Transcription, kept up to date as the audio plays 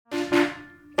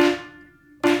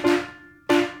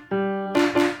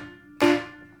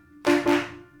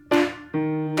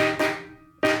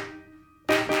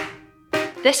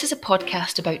This is a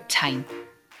podcast about time.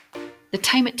 The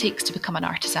time it takes to become an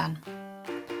artisan.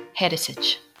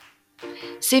 Heritage.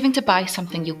 Saving to buy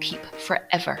something you'll keep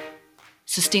forever.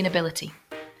 Sustainability.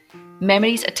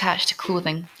 Memories attached to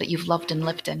clothing that you've loved and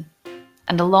lived in.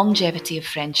 And the longevity of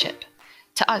friendship.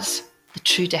 To us, the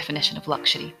true definition of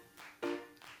luxury.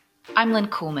 I'm Lynn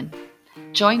Coleman.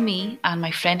 Join me and my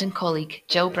friend and colleague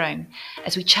Jill Brown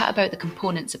as we chat about the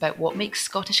components about what makes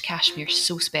Scottish cashmere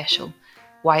so special,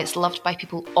 why it's loved by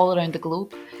people all around the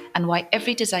globe, and why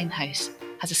every design house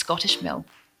has a Scottish mill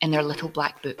in their little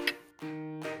black book.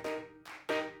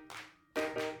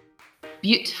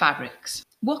 Bute fabrics.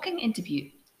 Walking into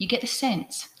Bute, you get the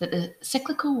sense that the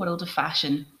cyclical world of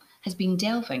fashion has been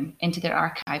delving into their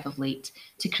archive of late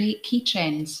to create key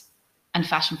trends and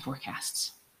fashion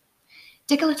forecasts.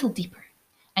 Dig a little deeper,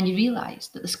 and you realise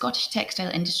that the Scottish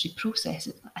textile industry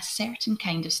processes a certain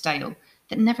kind of style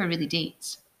that never really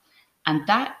dates. And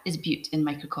that is Bute in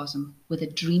microcosm, with a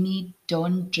dreamy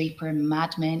Don Draper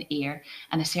Mad Men air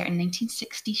and a certain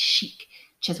 1960s chic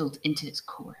chiselled into its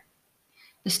core.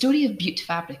 The story of Bute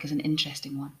fabric is an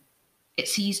interesting one. It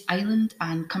sees Island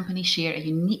and company share a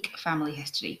unique family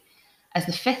history, as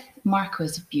the 5th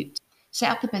Marquess of Bute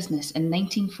set up the business in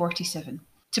 1947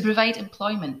 to provide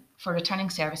employment for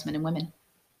returning servicemen and women.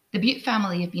 The Bute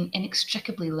family have been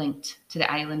inextricably linked to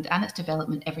the island and its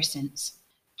development ever since.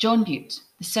 John Bute,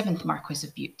 the 7th Marquess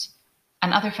of Bute,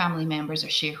 and other family members are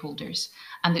shareholders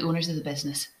and the owners of the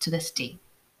business to this day.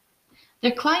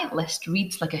 Their client list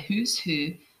reads like a who's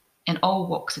who in all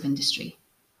walks of industry,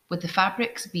 with the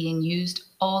fabrics being used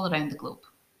all around the globe,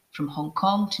 from Hong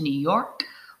Kong to New York,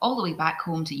 all the way back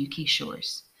home to UK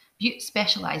shores. Bute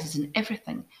specialises in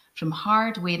everything from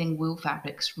hard-wearing wool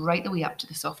fabrics right the way up to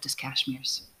the softest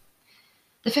cashmeres.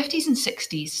 The 50s and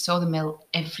 60s saw the mill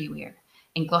everywhere,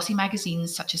 in glossy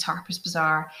magazines such as Harper's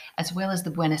Bazaar, as well as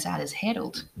the Buenos Aires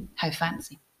Herald. How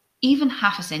fancy. Even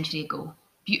half a century ago,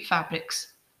 Bute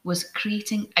Fabrics was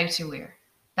creating outerwear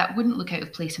that wouldn't look out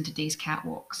of place on today's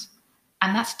catwalks.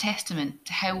 And that's a testament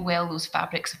to how well those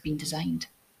fabrics have been designed.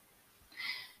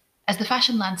 As the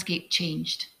fashion landscape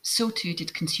changed, so too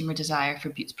did consumer desire for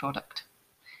Bute's product.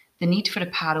 The need for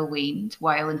apparel waned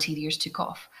while interiors took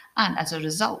off, and as a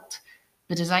result,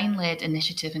 the design-led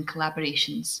initiative and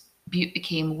collaborations, Bute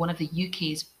became one of the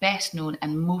UK's best known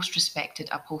and most respected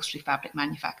upholstery fabric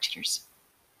manufacturers.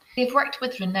 They've worked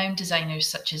with renowned designers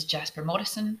such as Jasper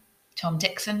Morrison, Tom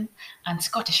Dixon, and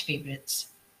Scottish favourites,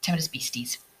 Timorous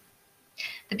Beasties.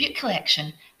 The Bute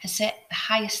collection has set the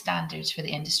highest standards for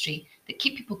the industry that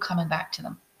keep people coming back to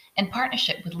them. In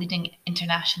partnership with leading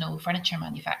international furniture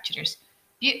manufacturers,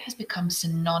 Bute has become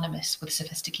synonymous with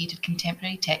sophisticated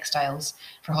contemporary textiles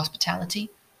for hospitality,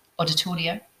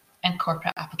 auditoria, and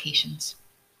corporate applications.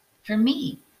 For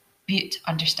me, Bute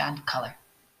understand colour.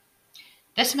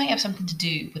 This might have something to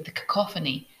do with the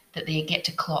cacophony that they get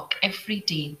to clock every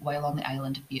day while on the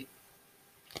island of Bute.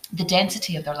 The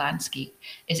density of their landscape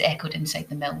is echoed inside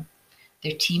the mill.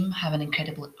 Their team have an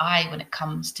incredible eye when it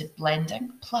comes to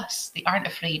blending, plus they aren't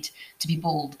afraid to be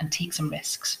bold and take some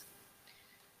risks.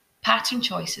 Pattern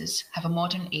choices have a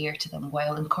modern air to them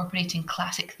while incorporating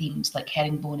classic themes like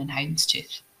herringbone and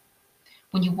houndstooth.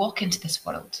 When you walk into this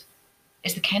world,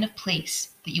 it's the kind of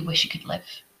place that you wish you could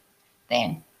live.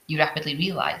 Then you rapidly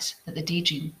realise that the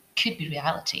daydream could be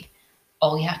reality.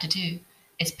 All you have to do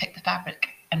is pick the fabric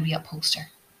and reupholster.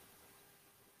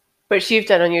 Which you've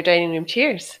done on your dining room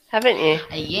chairs, haven't you?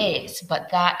 Yes, but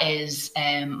that is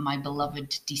my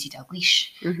beloved DC Dalglish.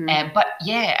 Mm-hmm. But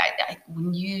yeah,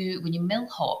 when you mill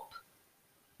hop,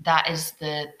 that is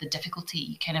the difficulty.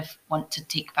 You kind of want to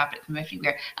take fabric from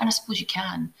everywhere, and I suppose you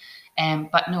can.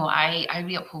 But no, I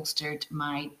reupholstered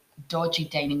my dodgy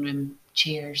dining room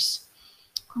chairs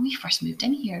when we first moved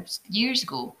in here years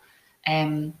ago.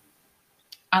 And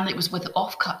it was with the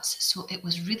offcuts, so it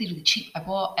was really, really cheap. I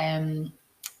bought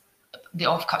the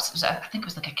offcuts. I think it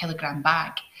was like a kilogram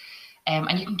bag,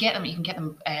 and you can get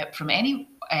them from any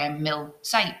mill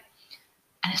site,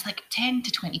 and it's like £10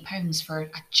 to £20 for a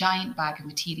giant bag of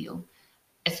material.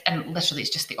 And literally,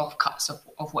 it's just the offcuts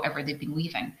of whatever they've been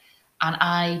weaving. And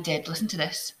I did, listen to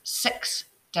this, 6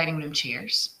 dining room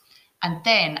chairs, and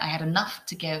then I had enough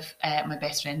to give my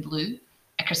best friend Lou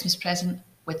a Christmas present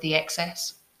with the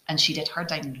excess, and she did her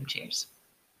dining room chairs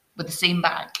with the same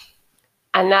bag.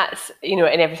 And that's, in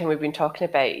everything we've been talking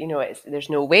about,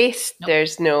 there's no waste,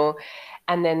 Nope.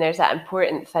 And then there's that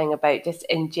important thing about just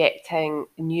injecting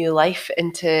new life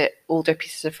into older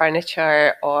pieces of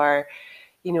furniture or,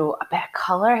 a bit of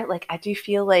colour. Like, I do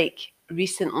feel like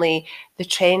recently the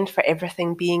trend for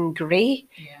everything being grey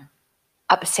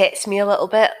upsets me a little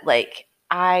bit. Like,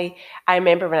 I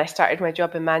remember when I started my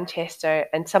job in Manchester,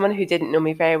 and someone who didn't know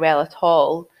me very well at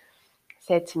all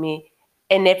said to me,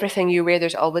 in everything you wear,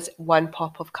 there's always one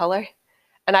pop of colour.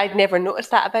 And I'd never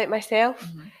noticed that about myself.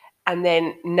 Mm-hmm. And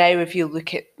then now if you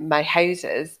look at my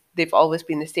houses, they've always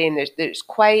been the same. There's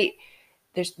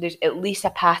at least a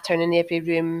pattern in every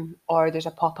room, or there's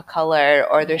a pop of colour,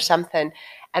 or there's something.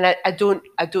 And I don't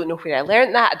know where I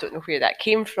learned that. I don't know where that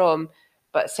came from.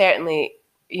 But certainly,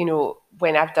 you know,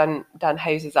 when I've done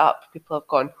houses up, people have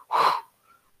gone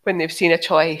when they've seen a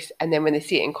choice, and then when they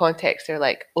see it in context, they're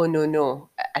like, "Oh no,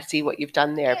 I see what you've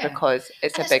done there," because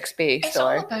it's a big space. It's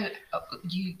all about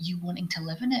you wanting to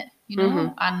live in it, you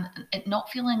know, and it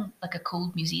not feeling like a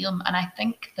cold museum. And I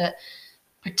think that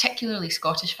particularly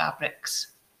Scottish fabrics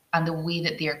and the way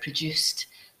that they are produced,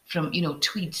 from, you know,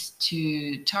 tweeds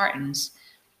to tartans,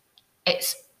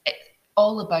 it's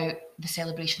all about the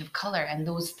celebration of colour and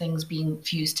those things being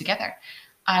fused together.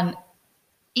 And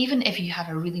even if you have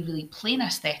a really, really plain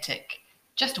aesthetic,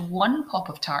 just one pop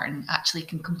of tartan actually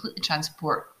can completely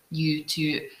transport you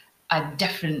to a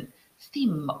different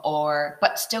theme,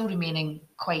 but still remaining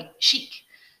quite chic.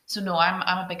 So no, I'm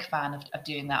a big fan of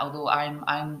doing that. Although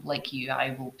I'm like you,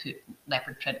 I will put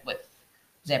leopard print with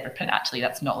zebra print. Actually,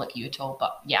 that's not like you at all.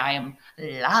 But yeah, I am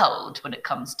loud when it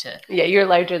comes to. Yeah, you're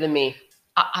louder than me.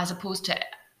 As opposed to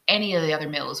any of the other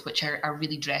mills, which are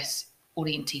really dress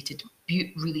orientated.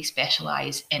 Bute really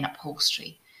specialise in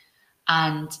upholstery,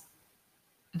 and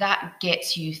that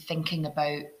gets you thinking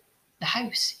about the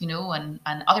house, you know, and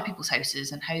other people's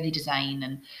houses and how they design,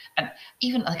 and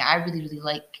even like I really, really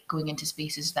like going into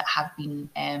spaces that have been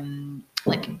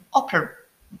like opera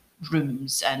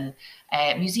rooms and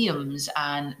museums.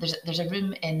 And there's a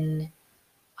room in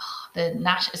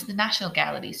it's the National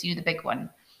Gallery, so you know, the big one,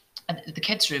 the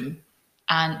kids' room,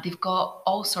 and they've got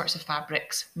all sorts of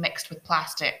fabrics mixed with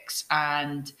plastics,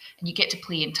 and you get to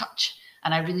play and touch.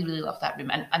 And I really, really love that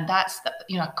room. And that's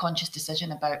you know, a conscious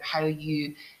decision about how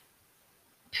you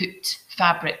put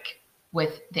fabric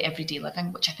with the everyday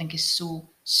living, which I think is so,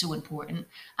 so important.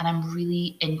 And I'm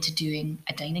really into doing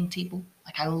a dining table.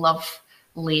 Like, I love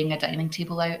laying a dining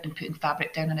table out and putting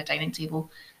fabric down on a dining table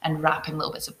and wrapping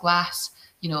little bits of glass,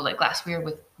 you know, like glassware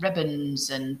with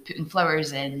ribbons, and putting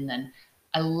flowers in. And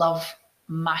I love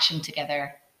mashing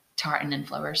together tartan and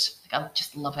flowers. Like, I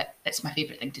just love it. It's my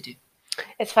favourite thing to do.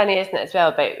 It's funny, isn't it, as well,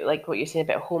 about like what you're saying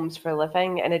about homes for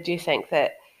living. And I do think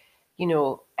that, you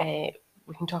know,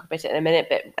 we can talk about it in a minute,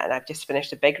 but and I've just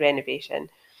finished a big renovation.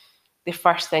 The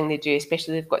first thing they do,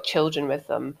 especially if they've got children with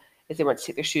them, is they want to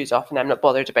take their shoes off, and I'm not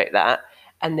bothered about that.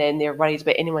 And then they're worried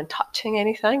about anyone touching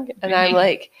anything. And I'm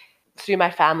like, through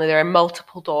my family, there are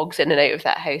multiple dogs in and out of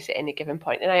that house at any given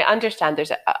point. And I understand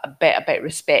there's a bit about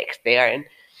respect there,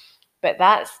 but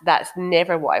that's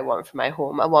never what I want for my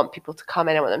home. I want people to come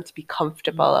in. I want them to be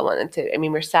comfortable. I want them to. I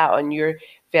mean, we're sat on your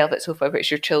velvet sofa,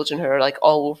 which your children who are like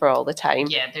all over all the time.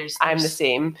 Yeah, there's I'm the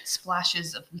same.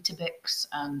 Splashes of Weetabix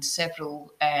and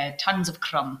several tons of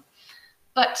crumb.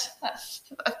 But that's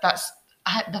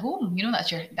the home. You know,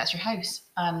 that's your house.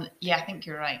 And yeah, I think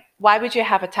you're right. Why would you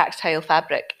have a tactile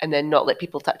fabric and then not let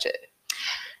people touch it?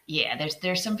 Yeah,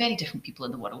 there's some very different people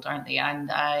in the world, aren't they? And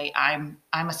I'm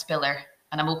a spiller.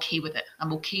 And I'm okay with it.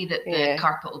 I'm okay that the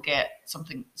carpet will get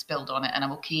something spilled on it, and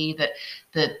I'm okay that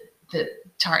the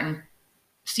tartan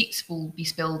seats will be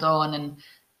spilled on, and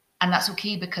that's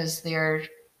okay, because they're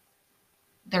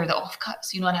the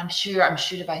offcuts, you know. And I'm sure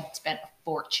if I spent a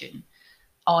fortune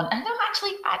on, and no,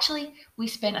 actually, we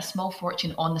spent a small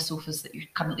fortune on the sofas that you're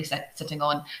currently sitting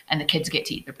on, and the kids get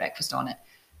to eat their breakfast on it.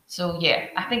 So yeah,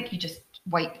 I think you just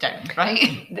wipe down,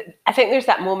 right? I think there's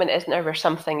that moment, isn't there, where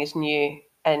something is new.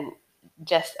 And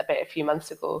just about a few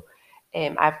months ago,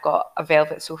 I've got a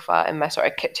velvet sofa in my sort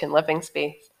of kitchen living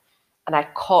space, and I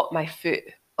caught my foot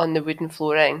on the wooden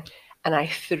flooring, and I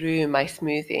threw my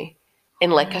smoothie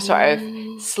in like a sort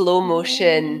of slow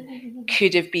motion,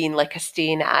 could have been like a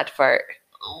Stain advert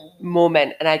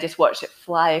moment, and I just watched it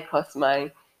fly across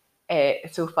my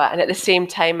sofa. And at the same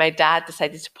time, my dad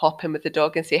decided to pop in with the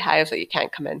dog and say hi. I was like, "You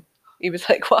can't come in." He was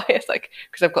like, "Why?" I was like,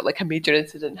 "Because I've got like a major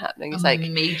incident happening." He's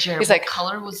major. What like,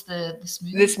 colour was the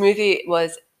smoothie? The smoothie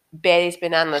was berries,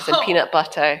 bananas, and peanut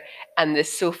butter, and the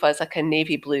sofa is like a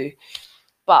navy blue.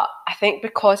 But I think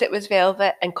because it was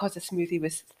velvet and because the smoothie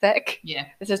was thick,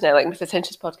 this is now like Mr.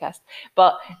 Tinch's podcast,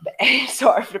 but it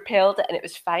sort of repelled it, and it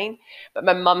was fine. But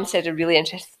my mum said a really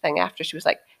interesting thing after. She was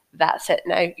like, "That's it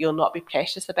now. You'll not be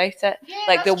precious about it. Yeah,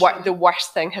 like the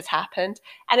worst thing has happened,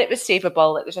 and it was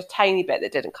savable. Like, there's a tiny bit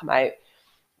that didn't come out."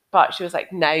 But she was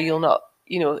like, "Now you'll not."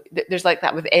 You know, there's like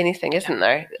that with anything, isn't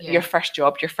there? Yeah. Your first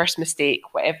job, your first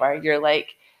mistake, whatever. You're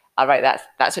like, All right,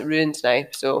 that's it ruined now.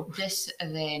 So this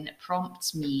then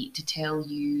prompts me to tell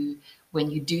you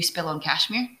when you do spill on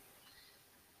cashmere,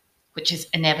 which is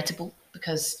inevitable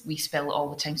because we spill all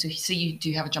the time. So say you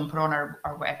do have a jumper on or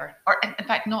whatever, or in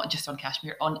fact, not just on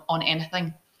cashmere, on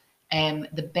anything.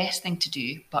 The best thing to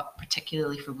do, but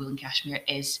particularly for wool and cashmere,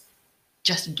 is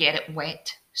just get it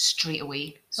wet straight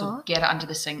away. So get it under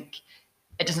the sink.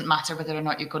 It doesn't matter whether or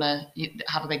not you're going to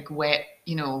have a big wet,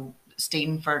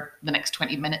 stain for the next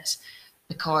 20 minutes,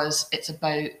 because it's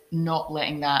about not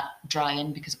letting that dry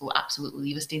in, because it will absolutely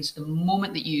leave a stain. So the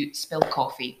moment that you spill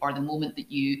coffee, or the moment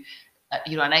that you,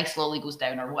 a nice lolly goes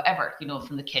down or whatever,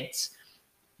 from the kids,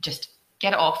 just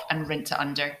get it off and rinse it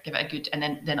under, give it a good, and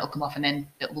then it'll come off, and then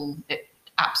it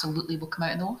absolutely will come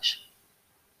out in the wash.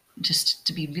 Just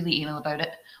to be really anal about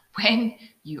it, when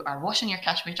you are washing your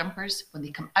cashmere jumpers, when they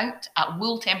come out at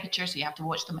wool temperature, so you have to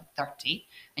wash them at 30,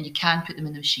 and you can put them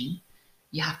in the machine,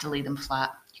 you have to lay them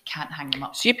flat. You can't hang them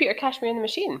up. So you put your cashmere in the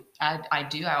machine? I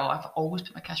do. I've always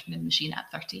put my cashmere in the machine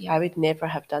at 30. Yeah. I would never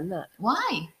have done that.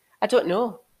 Why? I don't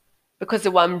know. Because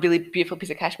the one really beautiful piece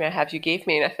of cashmere I have you gave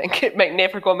me, and I think it might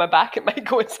never go on my back. It might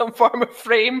go in some form of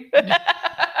frame.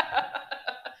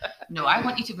 No, I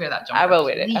want you to wear that jumper. I will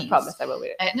wear it. I promise I will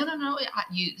wear it. No.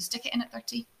 You stick it in at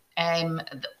 30.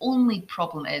 The only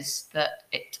problem is that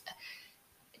it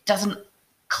doesn't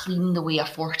clean the way a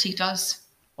 40 does,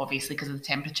 obviously because of the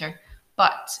temperature.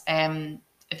 But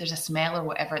if there's a smell or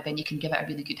whatever, then you can give it a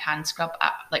really good hand scrub,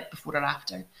 like before or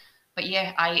after. But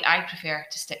yeah, I prefer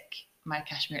to stick my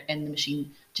cashmere in the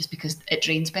machine just because it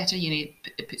drains better.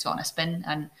 It puts it on a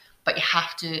spin, but you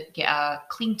have to get a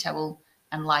clean towel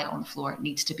and lie it on the floor. It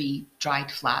needs to be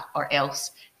dried flat, or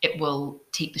else it will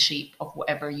take the shape of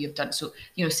whatever you've done. So,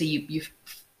 say you've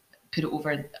put it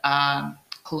over a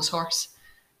clothes horse,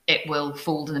 it will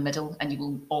fold in the middle, and you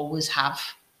will always have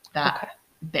that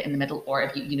bit in the middle. Or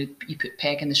if you put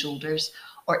peg in the shoulders,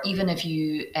 or even if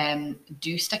you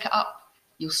do stick it up,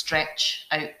 you'll stretch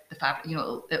out the fabric.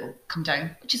 It'll come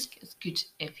down, which is good.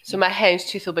 So my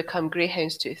houndstooth will become grey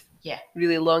houndstooth. Yeah,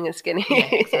 really long and skinny. Yeah,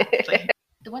 exactly.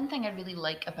 The one thing I really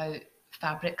like about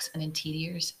fabrics and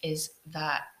interiors is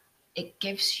that it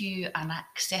gives you an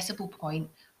accessible point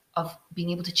of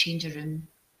being able to change a room,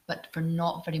 but for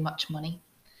not very much money.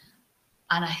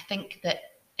 And I think that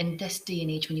in this day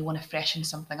and age, when you want to freshen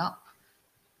something up,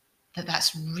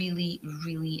 that's really,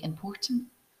 really important.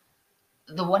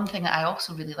 The one thing that I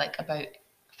also really like about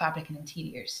fabric and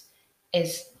interiors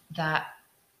is that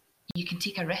you can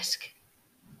take a risk,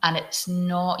 and it's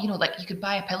not, like you could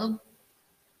buy a pillow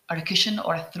or a cushion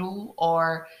or a throw,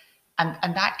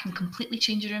 and that can completely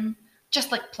change your room, just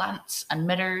like plants and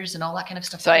mirrors and all that kind of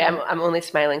stuff. Sorry, I'm only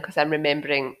smiling because I'm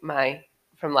remembering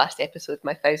from last episode,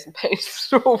 my £1,000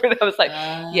 throw, when I was like,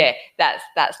 yeah,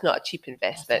 that's not a cheap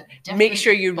investment. Make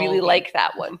sure you really like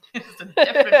that one. It's a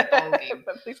different ballgame.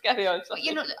 But please carry on. But,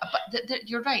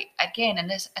 you're right. Again, and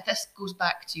this goes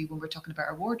back to when we're talking about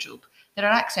our wardrobe. There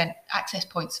are access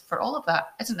points for all of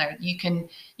that, isn't there? You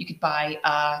could buy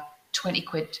a 20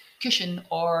 quid cushion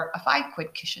or a 5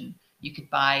 quid cushion. You could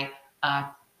buy a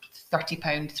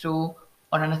 £30 throw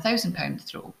or an £1,000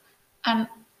 throw. And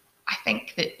I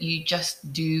think that you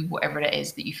just do whatever it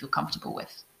is that you feel comfortable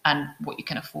with and what you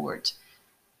can afford.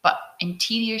 But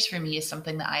interiors for me is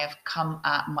something that I have come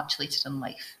at much later in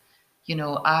life.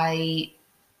 I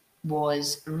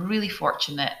was really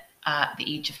fortunate at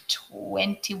the age of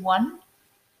 21,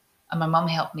 and my mum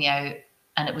helped me out,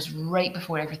 and it was right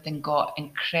before everything got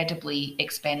incredibly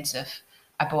expensive.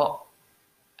 I bought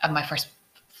my first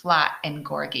flat in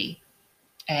Gorgie.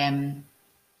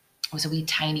 It was a wee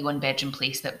tiny 1-bedroom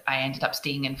place that I ended up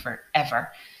staying in forever.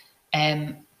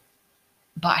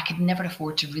 But I could never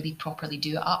afford to really properly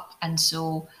do it up. And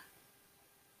so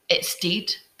it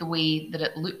stayed the way that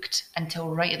it looked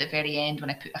until right at the very end,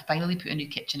 when I finally put a new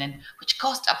kitchen in, which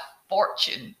cost a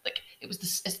fortune. Like,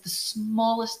 it's the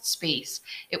smallest space.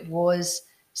 It was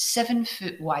 7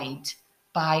 foot wide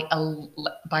by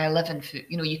 11 foot.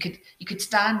 You could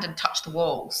stand and touch the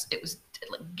walls. It was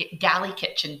like galley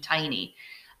kitchen tiny.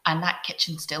 And that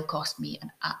kitchen still cost me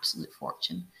an absolute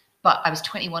fortune. But I was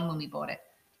 21 when we bought it.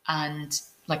 And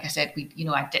like I said,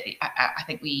 I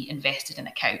think we invested in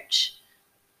a couch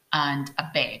and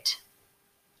a bed,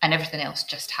 and everything else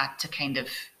just had to kind of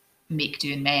make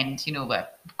do and mend. I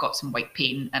got some white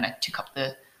paint, and I took up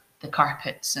the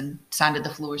carpets and sanded the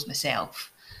floors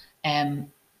myself.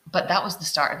 But that was the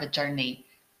start of a journey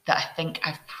that I think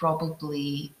I've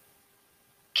probably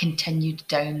continued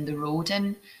down the road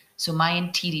in. So my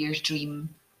interiors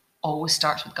dream always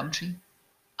starts with Gumtree.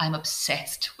 I'm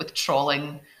obsessed with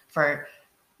trawling for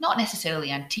not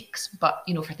necessarily antiques, but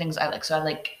for things I like. So I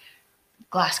like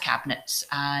glass cabinets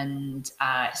and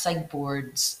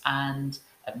sideboards and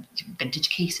vintage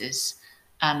cases.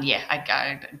 And yeah,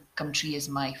 Gumtree is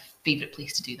my favourite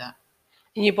place to do that.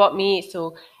 And you bought me,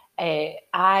 so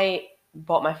I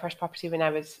bought my first property when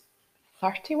I was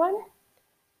 31,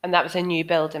 and that was a new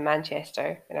build in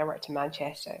Manchester when I worked in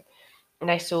Manchester.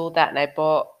 And I sold that, and I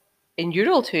bought in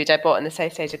your old hood, I bought on the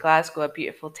south side of Glasgow a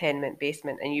beautiful tenement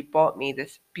basement, and you bought me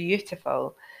this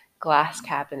beautiful glass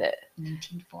cabinet.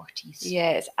 1940s.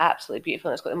 Yeah, it's absolutely beautiful.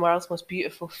 And it's got the world's most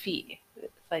beautiful feet.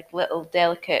 It's like little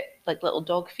delicate, like little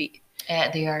dog feet.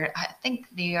 I think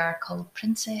they are called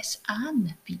Princess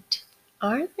Anne feet.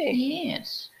 Are they?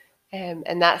 Yes.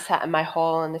 And that sat in my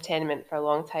hall in the tenement for a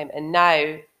long time. And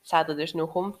now, sadly, there's no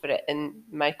home for it in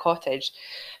my cottage.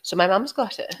 So my mum's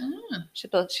got it.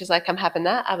 She's like, I'm having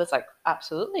that. I was like,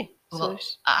 absolutely. Well,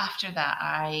 after that,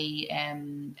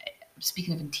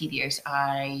 speaking of interiors,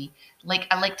 I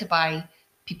like to buy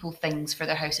people things for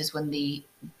their houses when they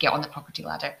get on the property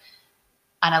ladder.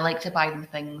 And I like to buy them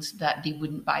things that they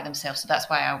wouldn't buy themselves. So that's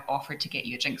why I offered to get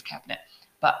you a drinks cabinet.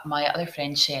 But my other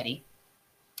friend, Sherry,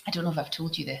 I don't know if I've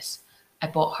told you this, I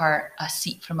bought her a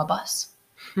seat from a bus.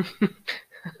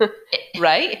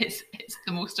 Right? It's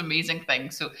the most amazing thing.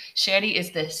 So Sherry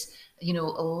is this,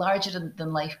 larger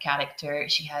than life character.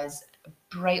 She has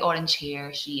bright orange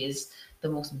hair. She is the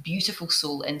most beautiful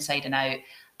soul inside and out.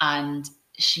 And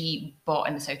she bought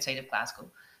in the south side of Glasgow.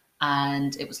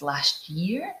 And it was last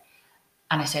year.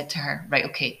 And I said to her, right,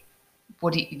 okay,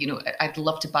 what do I'd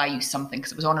love to buy you something,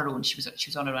 because it was on her own. She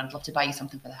was on her own. I'd love to buy you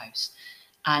something for the house.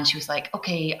 And she was like,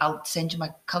 okay, I'll send you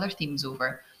my colour themes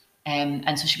over.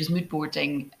 And so she was mood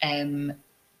boarding. The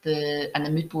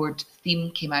mood board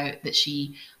theme came out that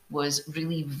she was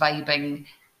really vibing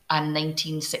a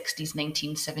 1960s,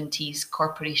 1970s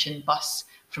corporation bus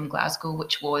from Glasgow,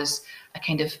 which was a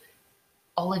kind of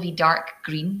olivey dark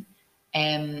green,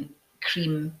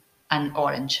 cream and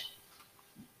orange.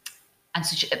 And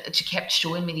so she kept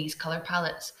showing me these colour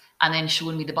palettes and then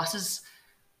showing me the buses.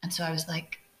 And so I was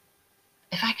like,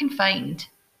 if I can find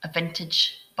a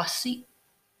vintage bus seat,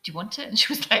 do you want it? And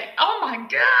she was like, oh my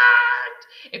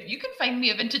God, if you can find me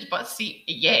a vintage bus seat,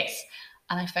 yes.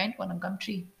 And I found one on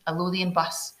Gumtree, a Lothian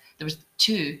bus. There was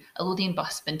two, a Lothian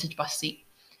bus, vintage bus seat.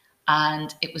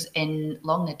 And it was in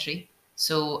Longnidrey.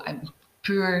 So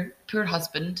poor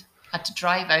husband had to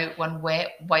drive out one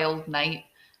wet, wild night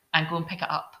and go and pick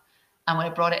it up. And when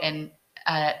I brought it in,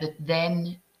 the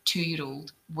then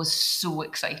 2-year-old was so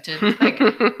excited. Like, can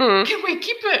we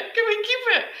keep it? Can we keep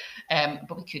it?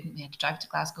 But we couldn't. We had to drive to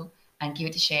Glasgow and give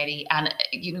it to Sherry. And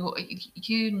the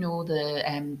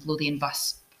Lothian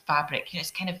bus fabric. It's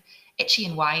kind of itchy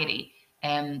and wiry.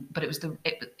 But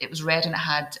it was red and it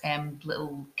had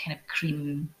little kind of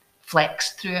cream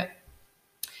flecks through it.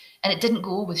 And it didn't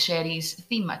go with Sherry's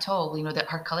theme at all. That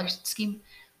her colour scheme.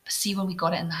 But see, when we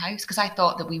got it in the house, because I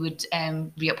thought that we would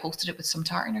reupholster it with some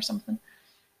tartan or something.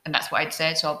 And that's what I'd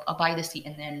said. So I'll buy the seat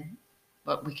and then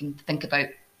we can think about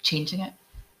changing it.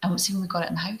 And see, when we got it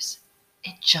in the house,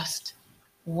 it just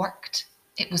worked.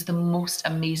 It was the most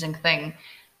amazing thing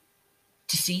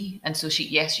to see. And so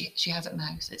she has it in the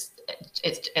house.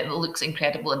 It looks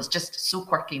incredible and it's just so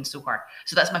quirky and so hard.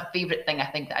 So that's my favourite thing I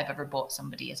think that I've ever bought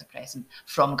somebody as a present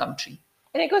from Gumtree.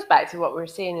 And it goes back to what we were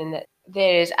saying, in that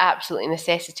there is absolutely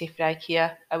necessity for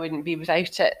IKEA. I wouldn't be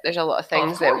without it. There's a lot of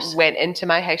things that went into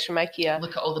my house from IKEA.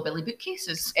 Look at all the Billy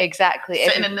bookcases. Exactly.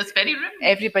 Sitting in this very room.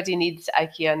 Everybody needs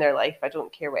IKEA in their life. I don't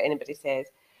care what anybody says.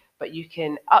 But you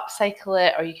can upcycle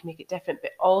it or you can make it different.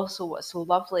 But also what's so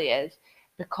lovely is,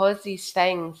 because these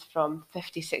things from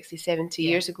 50, 60, 70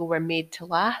 years ago were made to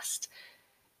last,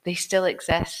 they still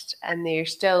exist and they're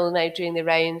still now doing the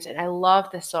rounds. And I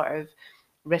love this sort of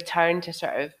return to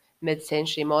sort of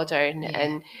mid-century modern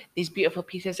and these beautiful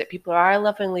pieces that people are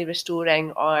lovingly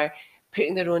restoring or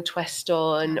putting their own twist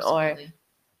on. Absolutely. Or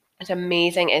there's an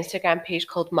amazing Instagram page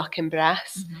called Muck and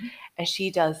Brass, and she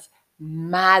does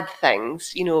mad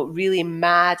things, really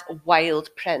mad, wild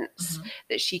prints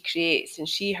that she creates. And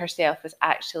she herself is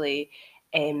actually,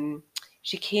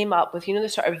 she came up with, the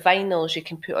sort of vinyls you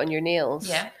can put on your nails.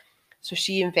 Yeah. So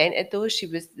she invented those. She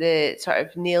was the sort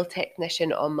of nail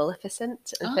technician on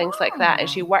Maleficent and things like that. And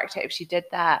she worked out if she did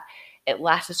that, it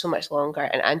lasted so much longer.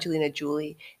 And Angelina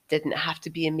Jolie didn't have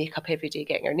to be in makeup every day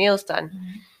getting her nails done.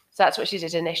 So that's what she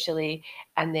did initially.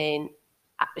 And then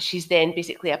she's then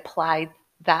basically applied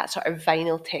that sort of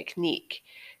vinyl technique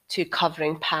to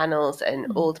covering panels in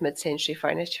old mid-century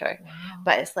furniture. Wow.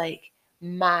 But it's like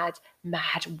mad,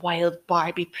 wild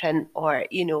Barbie print, or,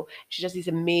 she does these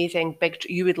amazing big,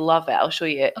 you would love it. I'll show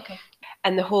you it. Okay.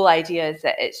 And the whole idea is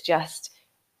that it's just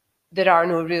there are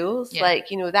no rules. Yeah. Like,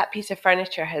 that piece of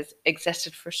furniture has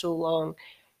existed for so long.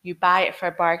 You buy it for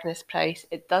a bargainous price.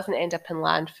 It doesn't end up in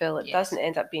landfill. It Yes. doesn't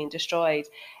end up being destroyed.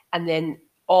 And then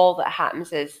all that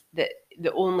happens is that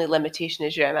the only limitation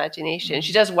is your imagination.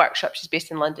 She does workshops. She's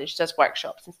based in London. She does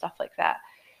workshops and stuff like that.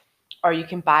 Or you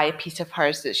can buy a piece of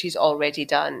hers that she's already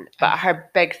done. But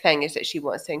her big thing is that she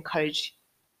wants to encourage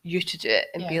you to do it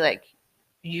and be like,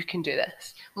 you can do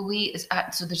this. Well,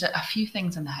 so there's a few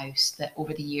things in the house that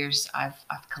over the years I've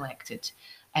collected.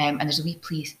 And there's a wee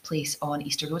place on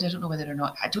Easter Road. I don't know whether or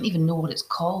not, I don't even know what it's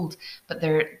called, but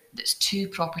there's two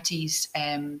properties,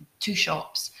 two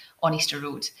shops on Easter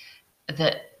Road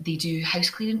that they do house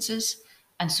clearances.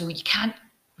 And so you can't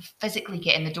physically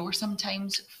get in the door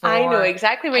sometimes. I know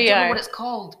exactly where you are. I don't know what it's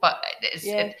called, but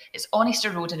it's on Easter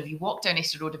Road. And if you walk down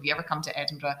Easter Road, if you ever come to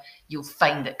Edinburgh, you'll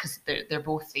find it because they're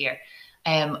both there.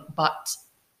 But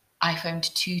I found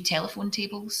two telephone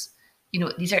tables.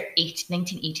 These are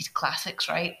 1980s classics,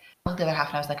 right? The other half,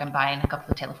 and I was like, I'm buying a couple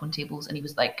of telephone tables. And he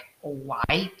was like, oh,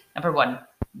 why? Number one,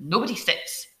 nobody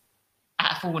sits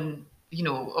at a phone,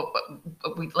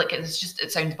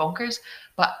 it sounds bonkers.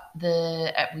 But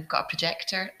we've got a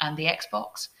projector and the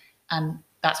Xbox, and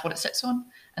that's what it sits on.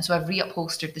 And so I've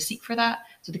reupholstered the seat for that.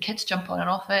 So the kids jump on and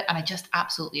off it, and I just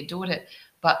absolutely adore it.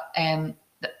 But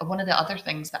one of the other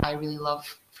things that I really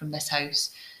love from this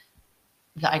house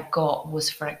that I got was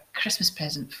for a Christmas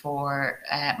present for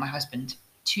my husband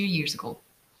 2 years ago.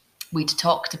 We'd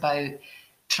talked about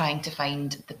trying to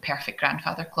find the perfect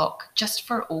grandfather clock just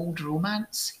for old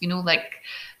romance, like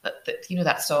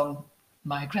that song,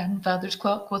 my grandfather's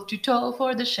clock was too tall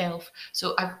for the shelf.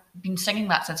 So I've been singing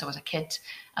that since I was a kid,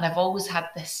 and I've always had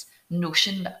this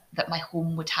notion that my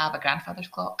home would have a grandfather's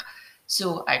clock.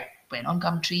 So I went on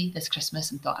Gumtree this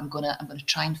Christmas and thought I'm gonna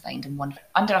try and find him one for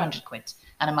under £100,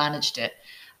 and I managed it.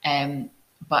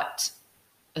 But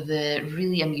the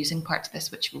really amusing part to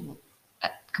this, which we'll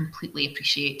completely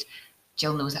appreciate,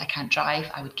 Jill knows that I can't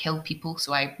drive. I would kill people,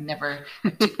 so I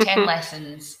took 10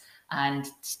 lessons and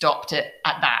stopped it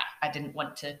at that. I didn't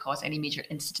want to cause any major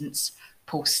incidents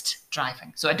post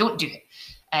driving, so I don't do it.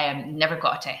 Never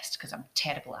got a test because I'm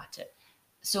terrible at it.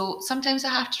 So sometimes I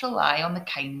have to rely on the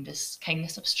kindness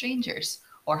of strangers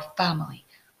or family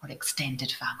or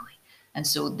extended family. And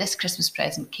so this Christmas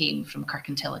present came from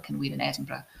Kirkintilloch, and we're in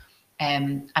Edinburgh.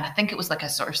 And I think it was like a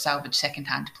sort of salvage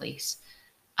secondhand place.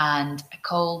 And I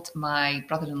called my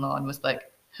brother-in-law and was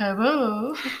like,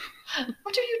 hello,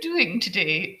 what are you doing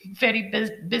today? Very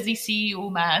busy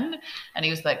CEO man. And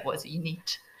he was like, what is it you need?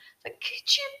 Like,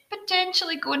 could you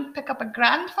potentially go and pick up a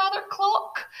grandfather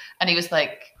clock? And he was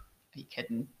like, are you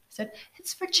kidding? I said,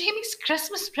 it's for Jamie's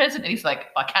Christmas present. And he's like,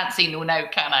 I can't say no now,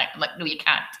 can I? I'm like, no, you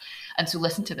can't. And so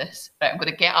listen to this. Right, I'm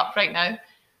going to get up right now.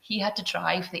 He had to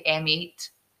drive the M8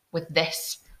 with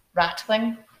this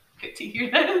rattling. Good to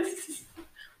hear this.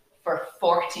 For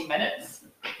 40 minutes.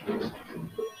 And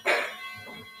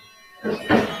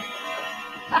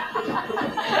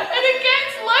it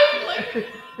gets loud.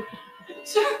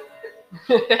 So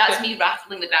that's me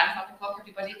rattling the grandfather clock,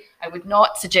 everybody. I would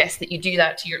not suggest that you do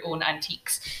that to your own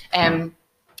antiques.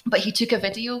 But he took a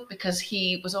video because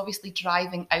he was obviously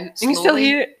driving out slowly. You can still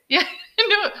hear it. Yeah,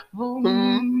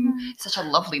 such a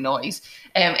lovely noise.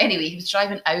 Anyway, he was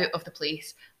driving out of the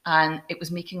place and it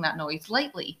was making that noise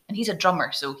lightly. And he's a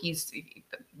drummer, so he's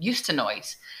used to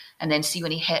noise. And then see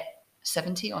when he hit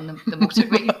 70 on the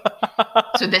motorway.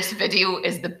 So this video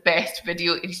is the best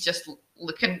video. He's just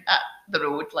looking at the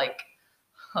road like,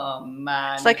 oh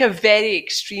man. It's like a very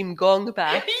extreme gong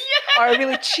bath. Yeah. Or a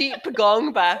really cheap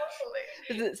gong bath.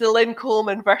 It's the Lynn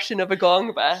Coleman version of a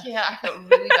gong bath. Yeah, I felt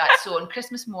really bad. So on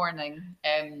Christmas morning,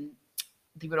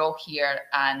 they were all here,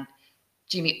 and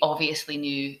Jamie obviously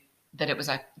knew that it was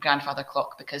a grandfather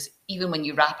clock because even when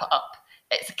you wrap it up,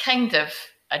 it's a kind of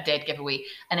a dead giveaway.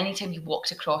 And anytime you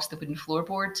walked across the wooden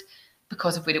floorboard,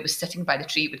 because of where it was sitting by the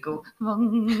tree, it would go,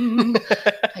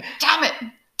 like, damn it.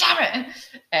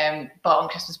 But on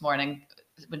Christmas morning,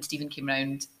 when Stephen came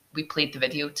round, we played the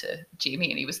video to Jamie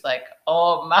and he was like,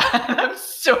 oh man, I'm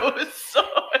so sorry.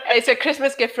 It's a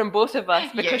Christmas gift from both of us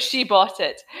because she bought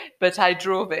it, but I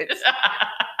drove it.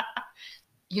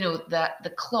 You know, that the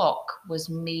clock was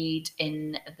made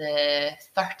in the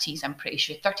 30s, I'm pretty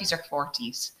sure, 30s or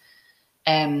 40s.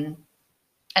 And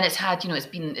it's had, it's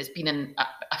been in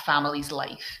a family's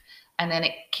life. And then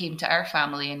it came to our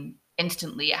family and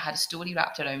instantly it had a story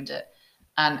wrapped around it.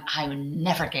 And I'm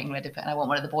never getting rid of it. And I want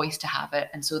one of the boys to have it.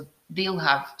 And so they'll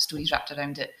have stories wrapped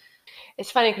around it.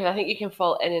 It's funny because I think you can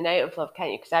fall in and out of love,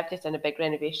 can't you? Because I've just done a big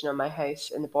renovation on my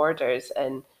house in the Borders.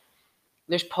 And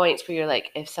there's points where you're like,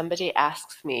 if somebody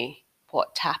asks me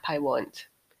what tap I want,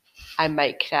 I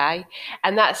might cry.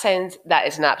 And that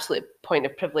is an absolute point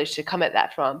of privilege to come at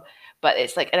that from. But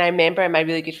it's like, and I remember my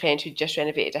really good friend who just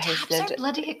renovated a house. Taps are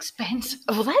bloody expensive.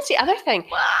 Well, that's the other thing.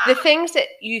 Wow. The things that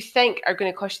you think are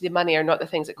going to cost you the money are not the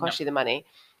things that cost you the money.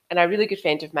 And a really good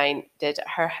friend of mine did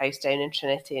her house down in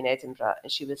Trinity in Edinburgh,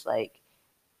 and she was like,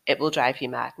 it will drive you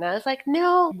mad. And I was like,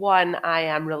 no. One, I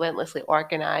am relentlessly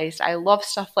organised. I love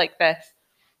stuff like this.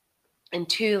 And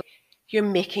two, you're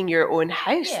making your own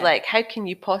house. Yeah. Like, how can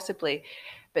you possibly?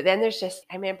 But then there's just,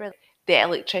 I remember the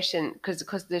electrician,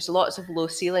 because there's lots of low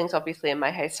ceilings, obviously, in my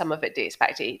house. Some of it dates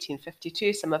back to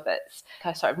 1852. Some of it's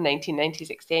a sort of 1990s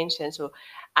extension. So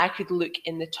I could look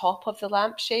in the top of the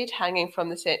lampshade hanging from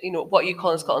the, you know, what you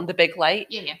call in Scotland the big light.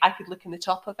 Yeah. I could look in the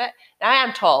top of it. Now, I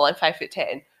am tall. I'm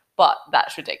 5'10". But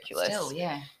that's ridiculous. Still,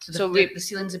 yeah. So the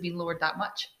ceilings have been lowered that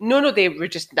much? No, they were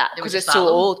just that, because it's so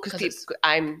old, because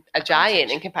I'm a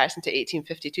giant in comparison to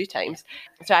 1852 times.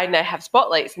 Yeah. So I now have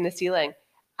spotlights in the ceiling.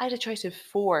 I had a choice of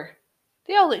 4.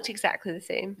 They all looked exactly the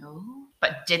same. Oh,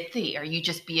 but did they? Are you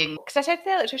just being... Because I said to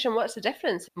the electrician, what's the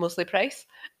difference? Mostly price.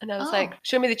 And I was like,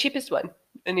 show me the cheapest one.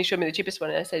 And he showed me the cheapest one.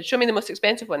 And I said, show me the most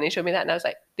expensive one. And he showed me that. And I was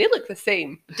like, they look the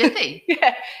same. Did they?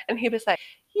 Yeah. And he was like,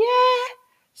 yeah.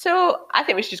 So I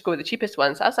think we should just go with the cheapest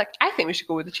ones. I was like, I think we should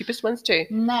go with the cheapest ones too.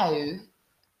 Now,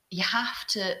 you have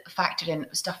to factor in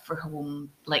stuff for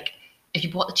home. Like, if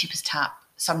you bought the cheapest tap,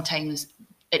 sometimes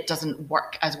it doesn't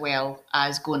work as well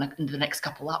as going into the next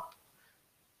couple up.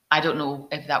 I don't know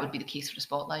if that would be the case for the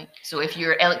spotlight. So if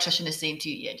your electrician is saying to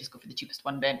you, yeah, just go for the cheapest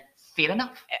one, then fair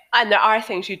enough. And there are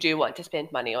things you do want to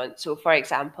spend money on. So for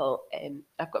example,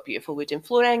 I've got beautiful wooden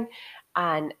flooring,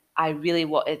 and I really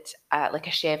wanted like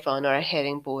a chevron or a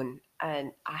herringbone.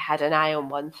 And I had an eye on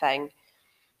one thing.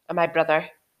 And my brother,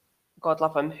 God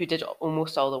love him, who did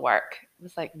almost all the work,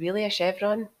 was like, really, a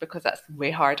chevron? Because that's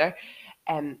way harder.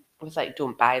 I was like,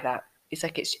 don't buy that. He's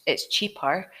like, it's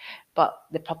cheaper, but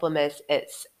the problem is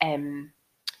it's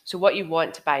so what you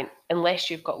want to buy, unless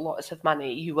you've got lots of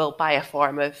money, you will buy a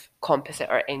form of composite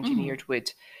or engineered wood.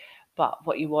 But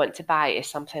what you want to buy is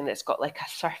something that's got like a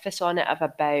surface on it of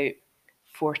about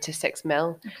 4 to 6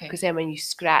 mil, because then when you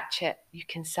scratch it, you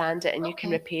can sand it and you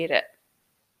can repair it.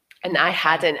 And I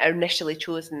hadn't initially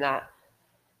chosen that.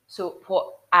 So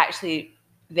what actually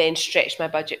then stretched my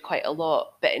budget quite a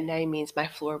lot, but it now means my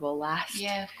floor will last.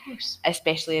 Yeah, of course.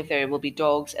 Especially if there will be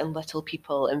dogs and little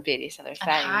people and various other things.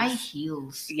 And high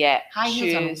heels. Yeah. High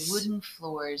heels on wooden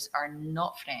floors are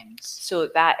not friends. So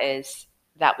that was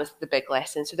the big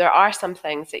lesson. So there are some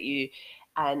things that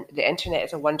and the internet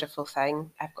is a wonderful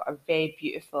thing. I've got a very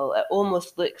beautiful, it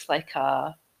almost looks like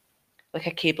a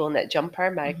cable knit jumper.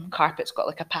 My carpet's got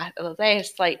like a very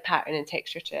slight pattern and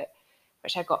texture to it,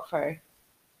 which I got for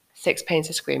 £6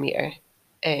 a square metre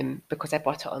because I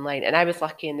bought it online. And I was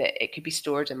lucky in that it could be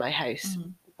stored in my house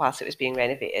whilst it was being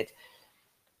renovated.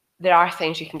 There are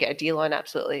things you can get a deal on,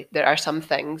 absolutely. There are some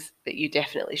things that you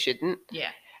definitely shouldn't.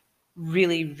 Yeah.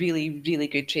 Really, really, really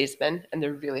good tradesmen, and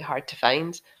they're really hard to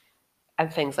find.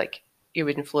 And things like your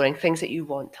wooden flooring, things that you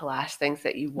want to last, things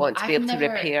that you want to be able to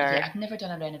repair. Yeah, I've never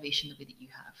done a renovation the way that you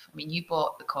have. I mean, you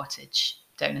bought the cottage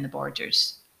down in the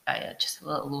Borders just a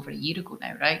little over a year ago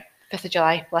now, right? 5th of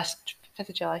July, last 5th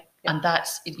of July. Yeah. And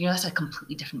that's a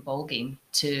completely different ballgame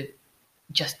to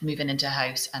just moving into a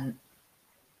house and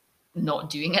not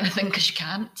doing anything because you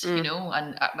can't, you know.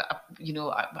 And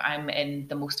I'm in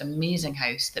the most amazing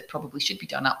house that probably should be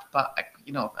done up, but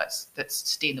that's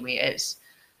staying the way it is.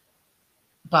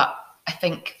 But I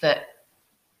think that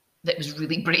was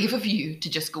really brave of you to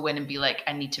just go in and be like,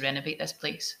 I need to renovate this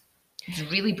place. It's a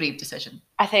really brave decision.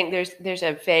 I think there's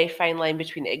a very fine line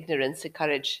between ignorance and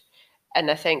courage. And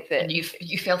I think that... And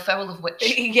you fell foul of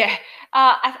which? Yeah.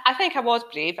 I think I was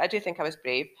brave. I do think I was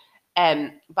brave.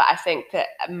 But I think that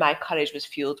my courage was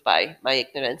fueled by my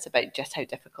ignorance about just how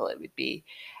difficult it would be.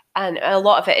 And a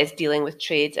lot of it is dealing with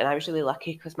trades. And I was really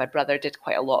lucky because my brother did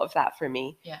quite a lot of that for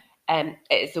me. Yeah. It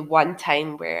is the one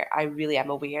time where I really am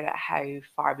aware at how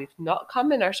far we've not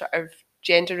come in our sort of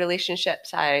gender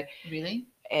relationships. Really?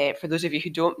 For those of you who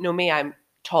don't know me, I'm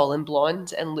tall and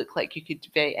blonde and look like you could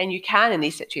and you can in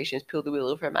these situations pull the wool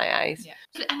over my eyes. Yeah.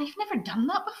 And you've never done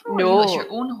that before? No. It's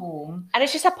your own home. And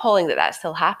it's just appalling that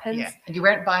still happens. Yeah. And you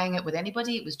weren't buying it with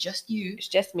anybody, it was just you. It's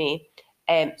just me.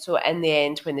 So in the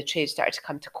end, when the trade started to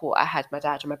come to court, I had my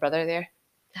dad and my brother there.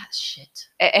 That's shit.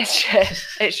 It is shit.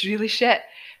 It's really shit,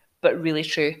 but really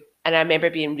true. And I remember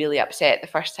being really upset the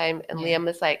first time, and Liam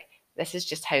was like, this is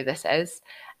just how this is.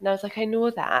 And I was like, I know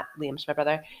that. Liam's my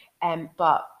brother.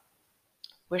 But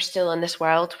we're still in this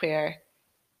world where,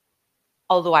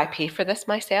 although I pay for this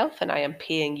myself and I am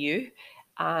paying you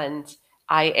and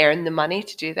I earn the money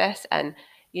to do this, and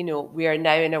you know, we are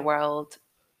now in a world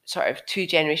sort of 2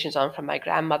 generations on from my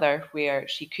grandmother where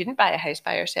she couldn't buy a house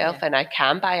by herself, and I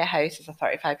can buy a house as a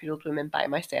 35-year-old woman by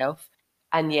myself.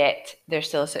 And yet there's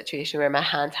still a situation where my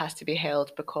hand has to be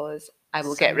held because I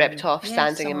will get ripped off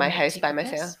standing in my house by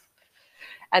myself.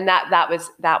 And that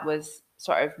was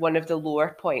sort of one of the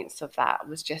lower points of that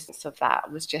was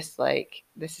just like,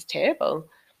 this is terrible.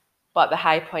 But the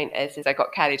high point is I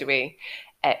got carried away,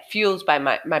 fueled by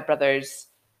my brother's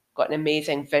got an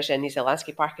amazing vision. He's a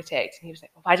landscape architect, and he was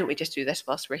like, well, why don't we just do this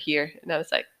whilst we're here? And I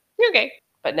was like, okay.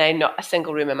 But now not a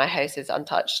single room in my house is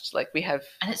untouched. Like, we have,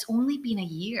 and it's only been a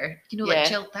year. You know, like,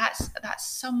 Jill, that's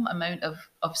some amount of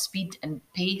speed and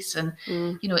pace. And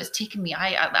you know, it's taken me.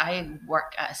 I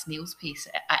work at a snail's pace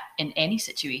in any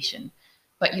situation,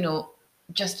 but you know,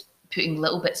 just putting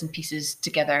little bits and pieces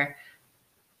together,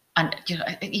 and you know,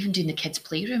 even doing the kids'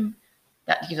 playroom.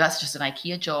 That, you know, that's just an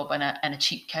IKEA job and a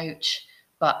cheap couch.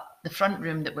 But the front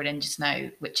room that we're in just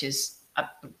now, which is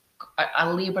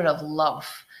a labour of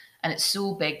love, and it's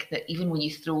so big that even when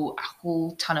you throw a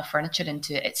whole ton of furniture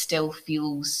into it, it still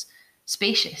feels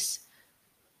spacious.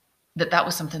 That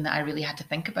was something that I really had to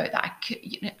think about. That I could,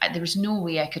 you know, there was no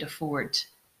way I could afford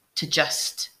to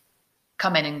just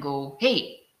come in and go,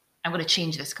 hey, I'm going to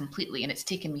change this completely. And it's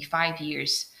taken me 5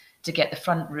 years to get the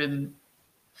front room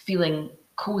feeling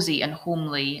cozy and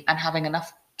homely and having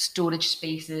enough storage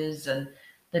spaces, and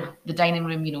the dining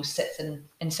room, you know, sits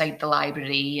inside the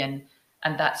library, and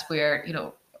that's where, you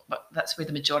know, that's where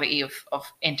the majority of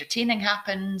entertaining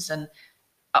happens. And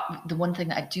the one thing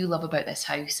that I do love about this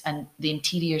house, and the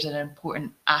interiors are an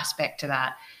important aspect to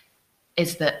that,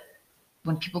 is that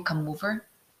when people come over,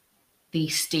 they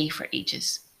stay for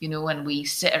ages, you know, and we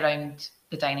sit around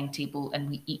the dining table and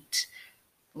we eat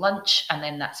lunch, and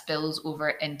then that spills over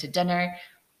into dinner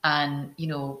and, you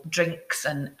know, drinks.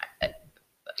 And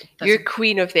you're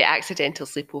queen of the accidental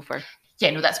sleepover. Yeah,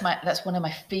 no, that's one of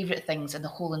my favorite things in the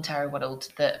whole entire world,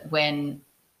 that when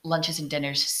lunches and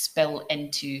dinners spill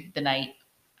into the night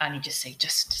and you just say,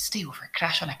 just stay over,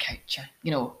 crash on a couch, or,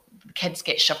 you know, the kids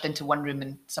get shoved into one room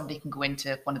and somebody can go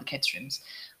into one of the kids' rooms.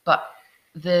 But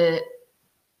the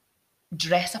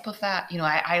dress up of that, you know,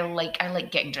 I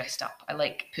like getting dressed up. I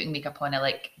like putting makeup on. I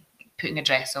like putting a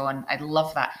dress on. I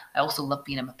love that. I also love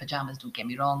being in my pajamas, don't get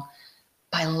me wrong.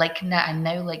 But I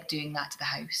now like doing that to the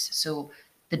house. So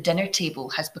the dinner table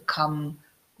has become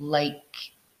like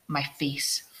my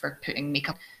face for putting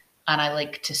makeup. And I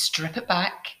like to strip it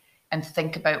back and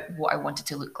think about what I want it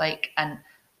to look like. And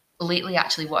lately,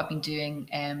 actually, what I've been doing,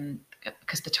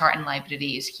 because the tartan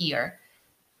library is here,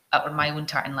 or my own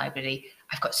tartan library,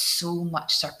 I've got so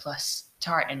much surplus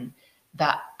tartan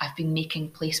that I've been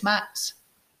making placemats,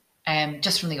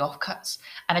 just from the offcuts.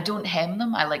 And I don't hem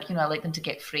them. I like them to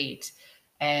get frayed.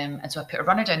 And so I put a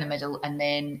runner down the middle, and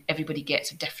then everybody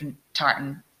gets a different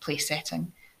tartan place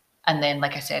setting. And then,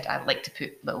 like I said, I like to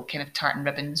put little kind of tartan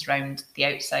ribbons round the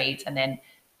outside, and then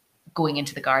going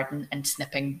into the garden and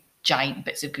snipping giant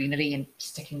bits of greenery and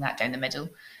sticking that down the middle.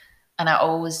 And I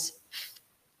always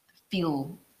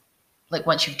feel like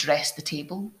once you've dressed the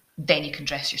table, then you can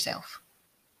dress yourself,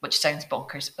 which sounds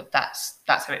bonkers, but that's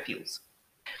how it feels.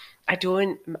 I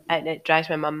don't, and it drives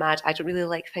my mum mad, I don't really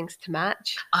like things to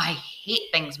match. I hate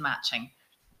things matching.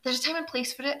 There's a time and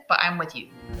place for it, but I'm with you.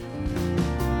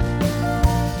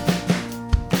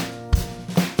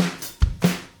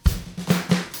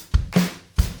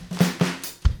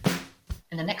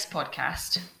 In the next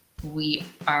podcast, we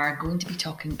are going to be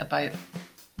talking about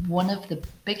one of the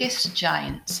biggest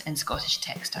giants in Scottish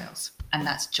textiles, and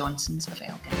that's Johnson's of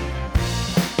Elgin.